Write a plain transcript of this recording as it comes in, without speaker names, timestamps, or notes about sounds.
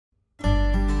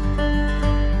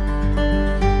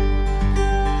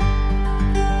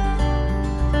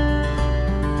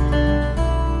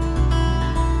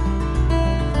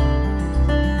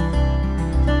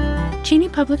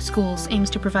Public Schools aims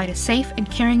to provide a safe and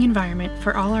caring environment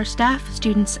for all our staff,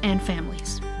 students, and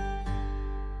families.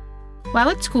 While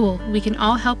at school, we can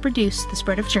all help reduce the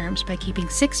spread of germs by keeping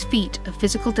 6 feet of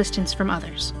physical distance from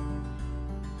others.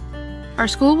 Our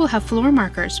school will have floor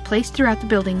markers placed throughout the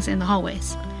buildings in the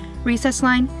hallways, recess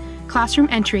line, classroom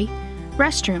entry,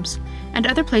 restrooms, and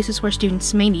other places where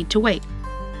students may need to wait.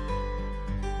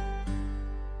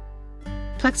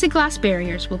 Plexiglass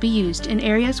barriers will be used in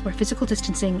areas where physical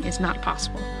distancing is not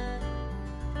possible.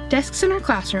 Desks in our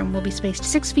classroom will be spaced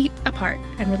 6 feet apart,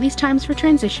 and release times for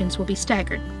transitions will be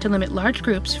staggered to limit large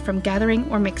groups from gathering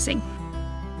or mixing.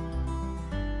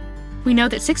 We know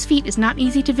that 6 feet is not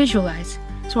easy to visualize,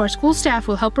 so our school staff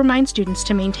will help remind students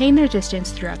to maintain their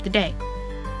distance throughout the day.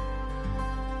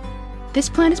 This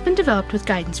plan has been developed with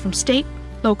guidance from state,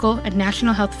 local, and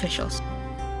national health officials.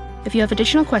 If you have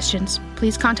additional questions,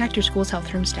 please contact your school's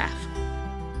health room staff.